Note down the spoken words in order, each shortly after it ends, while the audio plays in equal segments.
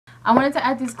I wanted to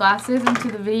add these glasses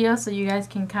into the video so you guys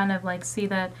can kind of like see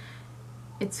that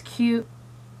it's cute.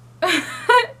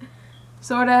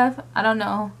 Sort of. I don't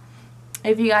know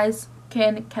if you guys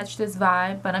can catch this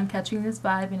vibe, but I'm catching this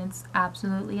vibe and it's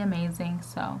absolutely amazing.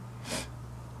 So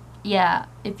yeah,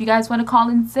 if you guys want to call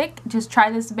in sick, just try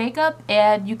this makeup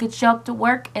and you could show up to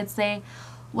work and say,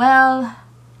 well,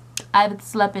 I haven't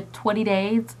slept in 20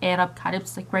 days and I'm kind of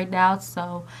sick right now,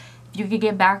 so if you could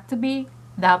get back to me,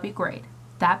 that would be great.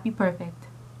 That'd be perfect.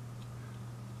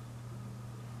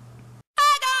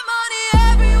 I got money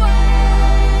everywhere,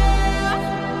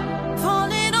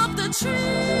 falling off the tree.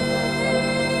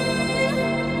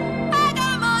 I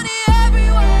got money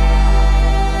everywhere,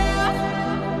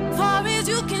 far as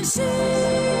you can see.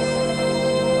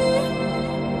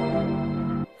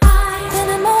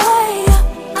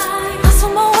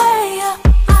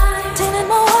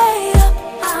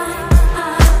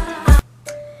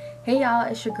 Hey y'all,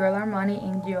 it's your girl Armani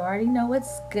and you already know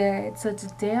what's good. So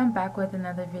today I'm back with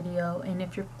another video, and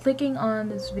if you're clicking on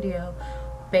this video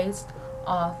based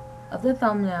off of the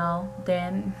thumbnail,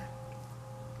 then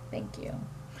thank you.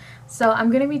 So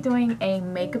I'm gonna be doing a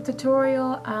makeup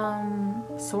tutorial,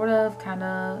 sort of, kind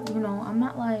of, you know, I'm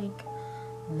not like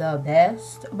the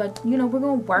best, but you know, we're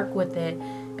gonna work with it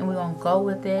and we're gonna go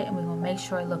with it and we're gonna make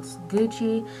sure it looks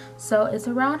Gucci. So it's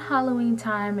around Halloween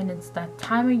time and it's that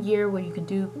time of year where you can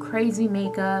do crazy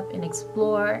makeup and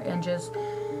explore and just,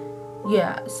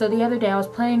 yeah. So the other day I was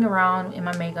playing around in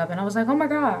my makeup and I was like, oh my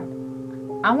god,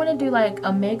 I want to do like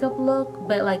a makeup look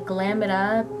but like glam it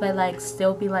up but like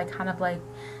still be like kind of like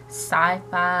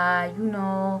sci-fi, you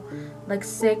know, like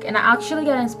sick. And I actually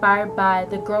got inspired by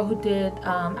the girl who did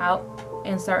I'll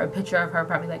insert a picture of her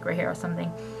probably like right here or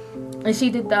something, and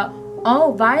she did the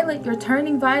oh Violet, you're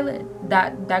turning violet,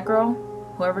 that girl,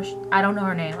 whoever I don't know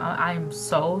her name, I am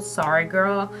so sorry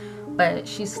girl, but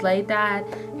she slayed that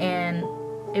and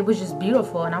it was just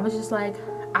beautiful. And I was just like,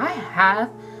 I have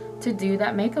to do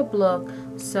that makeup look.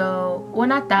 So, well,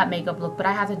 not that makeup look, but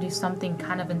I have to do something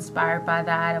kind of inspired by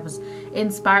that. It was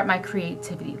inspired my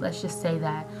creativity, let's just say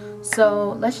that.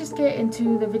 So let's just get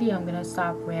into the video. I'm gonna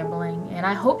stop rambling and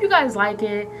I hope you guys like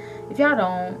it. If y'all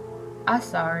don't, I'm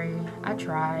sorry, I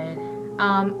tried.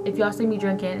 If y'all see me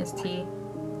drinking, it's tea.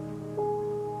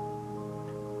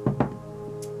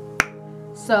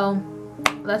 So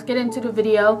let's get into the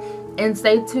video and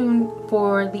stay tuned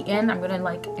for the end. I'm gonna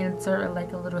like insert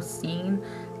like a little scene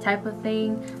type of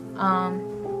thing.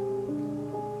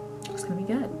 It's gonna be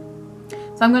good.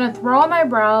 So I'm gonna throw on my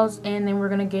brows and then we're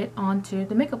gonna get on to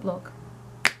the makeup look.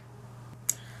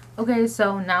 Okay,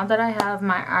 so now that I have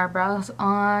my eyebrows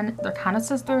on, they're kind of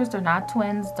sisters, they're not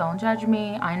twins, don't judge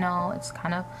me. I know it's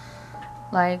kind of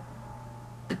like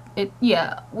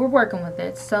yeah, we're working with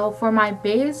it. So for my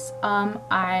base,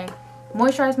 I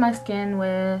moisturize my skin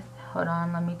with, hold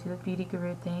on, let me do the beauty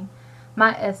guru thing,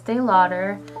 my Estee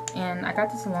Lauder, and I got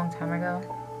this a long time ago.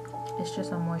 It's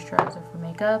just a moisturizer for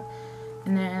makeup.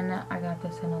 And then I got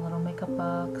this in a little makeup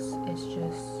box. It's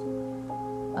just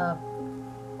a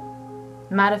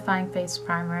mattifying face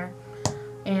primer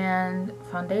and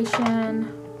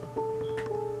foundation.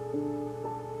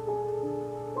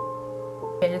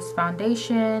 It is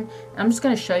foundation. I'm just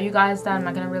going to show you guys that. I'm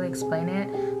not going to really explain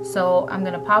it. So I'm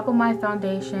going to pop on my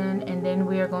foundation and then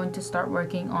we are going to start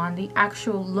working on the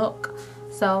actual look.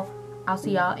 So I'll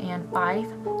see y'all in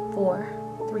 5, 4,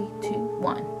 3, 2,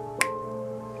 1.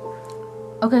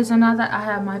 Okay, so now that I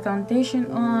have my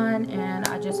foundation on and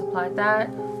I just applied that,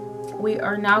 we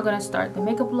are now going to start the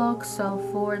makeup look. So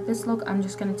for this look, I'm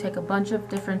just going to take a bunch of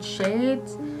different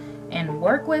shades and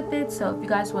work with it. So if you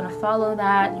guys want to follow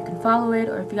that, you can follow it,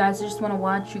 or if you guys just want to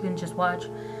watch, you can just watch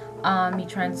me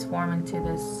transform into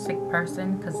this sick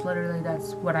person, because literally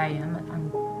that's what I am.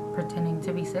 I'm pretending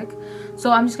to be sick.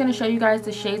 So I'm just going to show you guys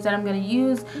the shades that I'm going to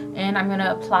use and I'm going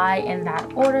to apply in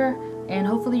that order. And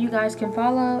hopefully you guys can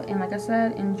follow and, like I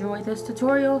said, enjoy this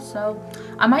tutorial. So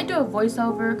I might do a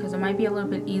voiceover because it might be a little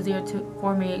bit easier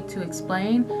for me to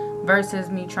explain versus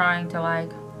me trying to like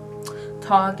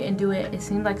talk and do it. It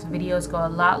seems like the videos go a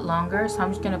lot longer, so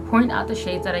I'm just going to point out the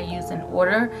shades that I use in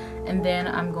order, and then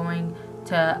I'm going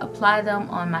to apply them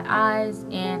on my eyes.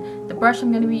 And the brush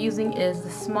I'm going to be using is the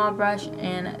small brush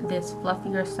and this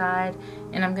fluffier side,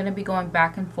 and I'm going to be going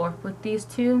back and forth with these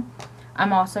two.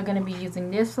 I'm also going to be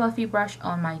using this fluffy brush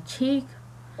on my cheek,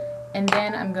 and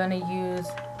then I'm going to use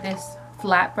this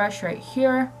flat brush right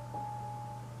here,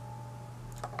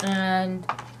 and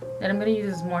then I'm going to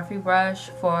use this Morphe brush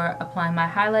for applying my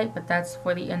highlight, but that's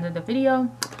for the end of the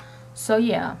video. So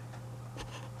yeah,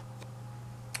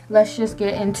 let's just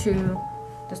get into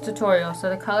this tutorial. So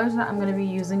the colors that I'm going to be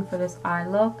using for this eye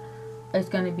look it's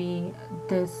going to be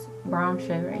this brown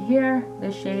shade right here,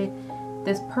 this shade,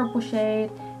 this purple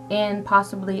shade, and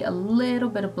possibly a little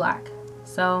bit of black.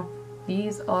 So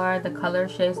these are the color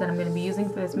shades that I'm going to be using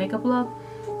for this makeup look.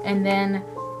 And then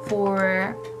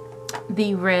for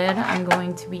the red, I'm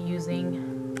going to be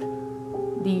using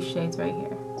these shades right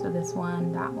here. So this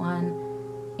one, that one,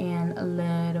 and a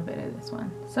little bit of this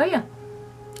one. So yeah,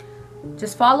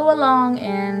 just follow along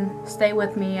and stay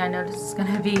with me. I know this is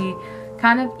going to be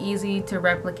kind of easy to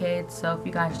replicate, so if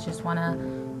you guys just want to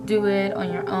do it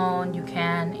on your own, you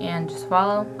can, and just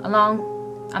follow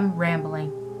along. I'm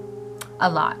rambling a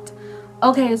lot.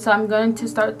 Okay, so I'm going to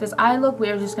start this eye look. We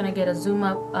are just going to get a zoom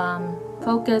up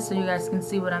focus so you guys can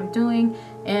see what I'm doing,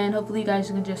 and hopefully you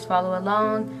guys can just follow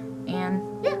along.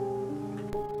 And yeah,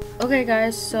 okay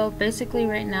guys, so basically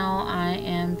right now I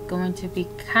am going to be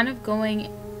kind of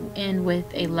going in with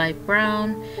a light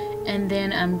brown, and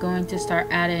then I'm going to start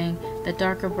adding the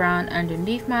darker brown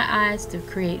underneath my eyes to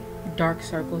create dark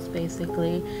circles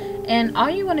basically. And all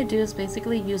you want to do is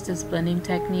basically use this blending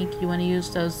technique. You want to use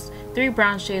those 3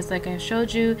 brown shades like I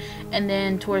showed you, and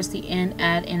then towards the end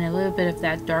add in a little bit of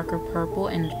that darker purple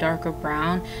and darker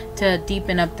brown to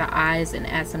deepen up the eyes and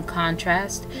add some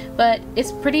contrast. But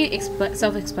it's pretty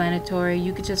self-explanatory.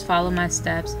 You could just follow my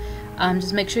steps.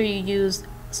 Just make sure you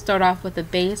start off with the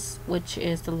base, which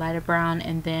is the lighter brown,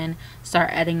 and then start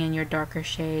adding in your darker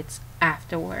shades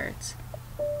afterwards.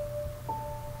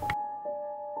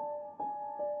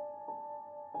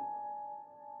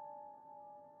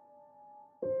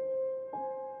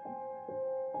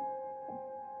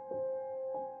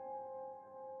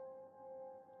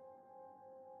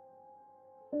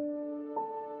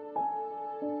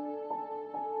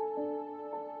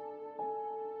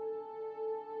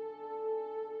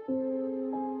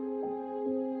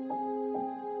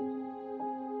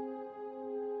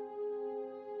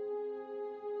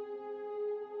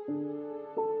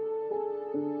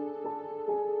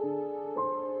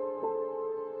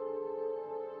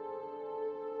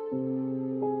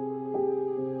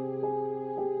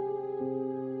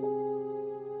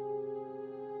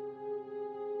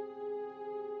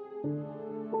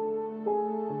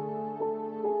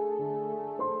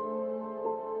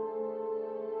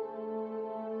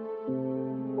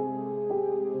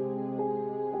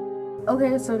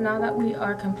 Okay, so now that we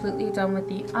are completely done with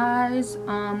the eyes,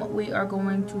 we are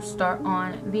going to start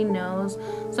on the nose.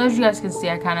 So as you guys can see,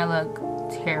 I kind of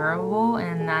look terrible,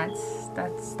 and that's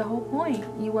the whole point.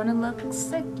 You want to look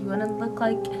sick. You want to look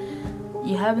like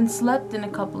you haven't slept in a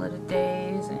couple of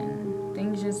days and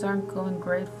things just aren't going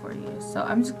great for you. So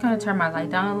I'm just going to turn my light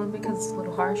down a little bit because it's a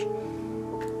little harsh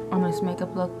on this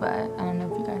makeup look, but I don't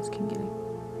know if you guys can get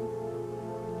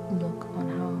a look on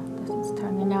how this is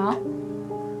turning out.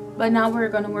 But now we're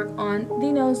going to work on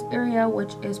the nose area,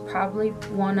 which is probably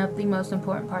one of the most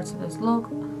important parts of this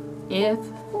look, if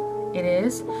it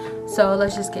is. So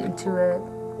let's just get into it.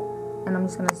 And I'm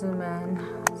just going to zoom in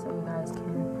so you guys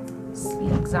can see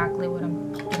exactly what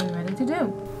I'm getting ready to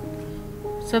do.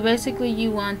 So basically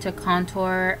you want to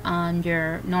contour on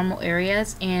your normal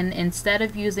areas, and instead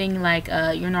of using like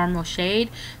your normal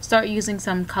shade, start using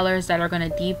some colors that are going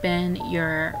to deepen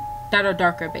that are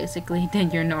darker basically than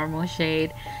your normal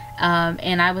shade.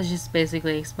 And I was just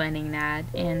basically explaining that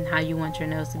and how you want your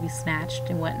nose to be snatched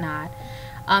and whatnot.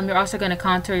 You're also going to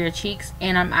contour your cheeks,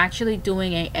 and I'm actually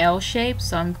doing a L shape,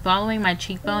 so I'm following my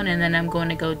cheekbone and then I'm going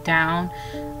to go down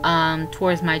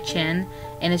towards my chin,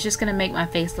 and it's just going to make my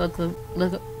face look a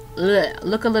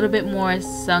little bit more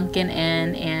sunken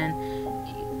in,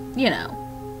 and you know,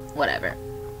 whatever.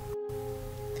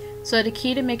 So the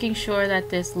key to making sure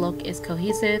that this look is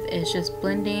cohesive is just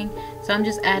blending. So I'm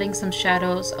just adding some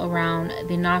shadows around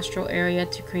the nostril area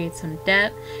to create some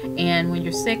depth. And when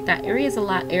you're sick, that area is a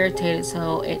lot irritated,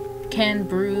 so it can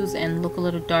bruise and look a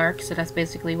little dark. So that's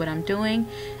basically what I'm doing.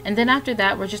 And then after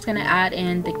that, we're just going to add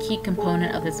in the key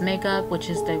component of this makeup, which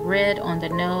is the red on the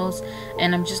nose.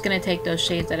 And I'm just going to take those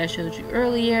shades that I showed you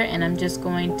earlier, and I'm just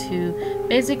going to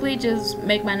basically just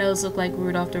make my nose look like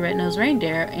Rudolph the Red-Nosed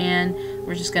Reindeer. And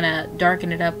we're just going to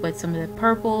darken it up with some of the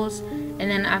purples.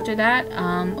 And then after that,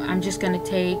 I'm just going to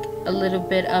take a little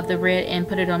bit of the red and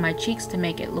put it on my cheeks to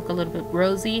make it look a little bit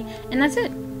rosy. And that's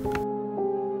it.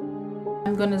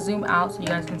 I'm going to zoom out so you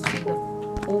guys can see the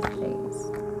full face.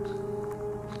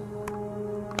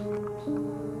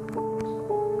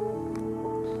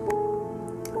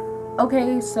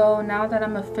 Okay, so now that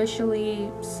I'm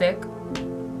officially sick,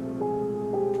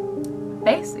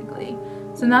 basically.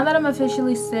 So now that I'm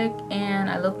officially sick and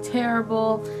I look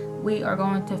terrible, we are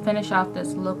going to finish off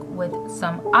this look with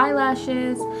some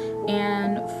eyelashes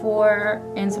and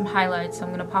some highlights. So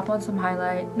I'm gonna pop on some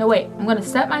highlight. No, wait, I'm gonna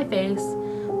set my face,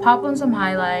 pop on some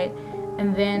highlight,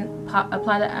 and then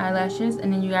apply the eyelashes,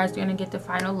 and then you guys are gonna get the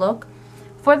final look.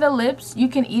 For the lips, you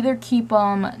can either keep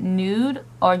them nude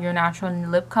or your natural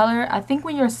lip color. I think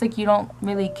when you're sick, you don't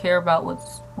really care about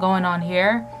what's going on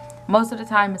here. Most of the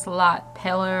time, it's a lot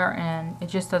paler and it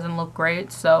just doesn't look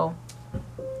great. So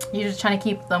you're just trying to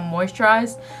keep them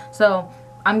moisturized. So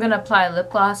I'm going to apply a lip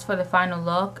gloss for the final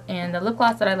look. And the lip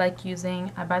gloss that I like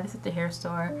using, I buy this at the hair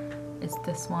store. It's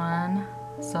this one.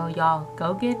 So y'all,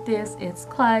 go get this. It's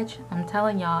clutch. I'm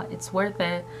telling y'all, it's worth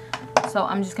it. So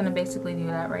I'm just going to basically do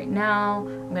that right now.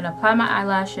 I'm going to apply my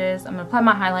eyelashes. I'm going to apply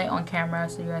my highlight on camera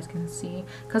so you guys can see.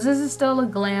 Because this is still a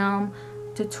glam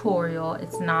tutorial.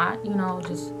 It's not, you know,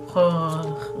 just...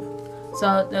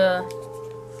 So the...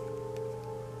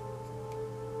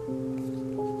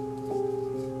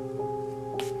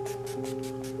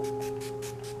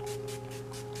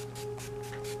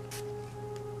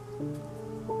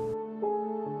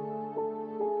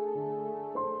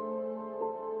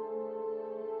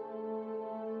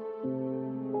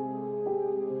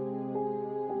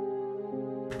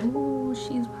 Ooh,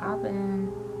 she's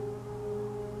popping.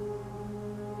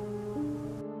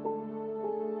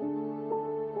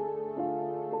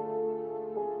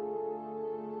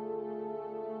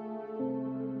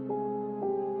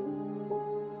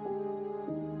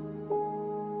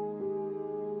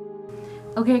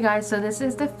 Okay guys, so this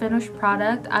is the finished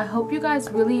product. I hope you guys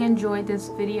really enjoyed this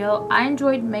video. I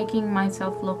enjoyed making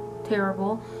myself look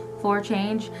terrible for a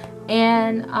change,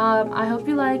 and I hope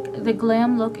you like the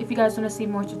glam look. If you guys want to see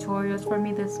more tutorials from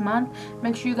me this month,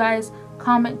 make sure you guys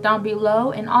comment down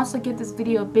below, and also give this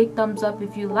video a big thumbs up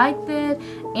if you liked it,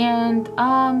 and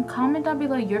comment down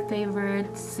below your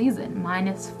favorite season. Mine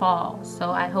is fall.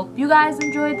 So I hope you guys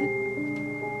enjoyed it.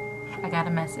 I got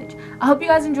a message. I hope you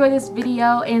guys enjoyed this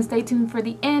video, and stay tuned for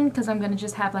the end, because I'm going to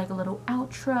just have like a little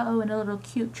outro and a little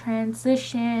cute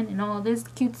transition and all this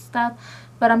cute stuff.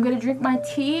 But I'm going to drink my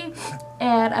tea,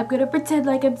 and I'm going to pretend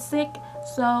like I'm sick.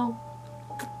 So,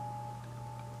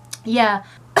 yeah.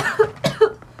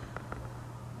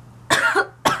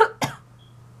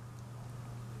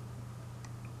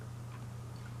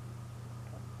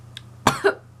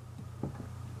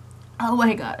 Oh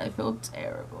my god, I feel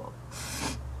terrible.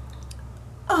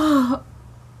 Oh,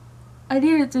 I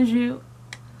need a tissue.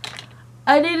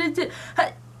 I need a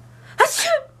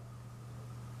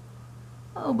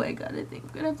Oh my god, I think I'm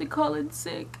gonna have to call in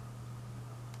sick.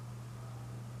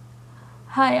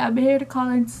 Hi, I'm here to call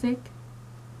in sick.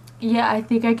 Yeah, I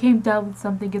think I came down with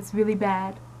something. It's really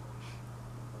bad.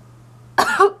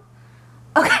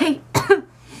 Okay.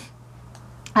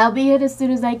 I'll be here as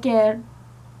soon as I can.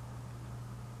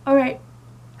 Alright.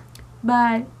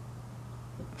 Bye.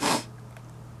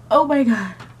 Oh my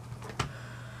god.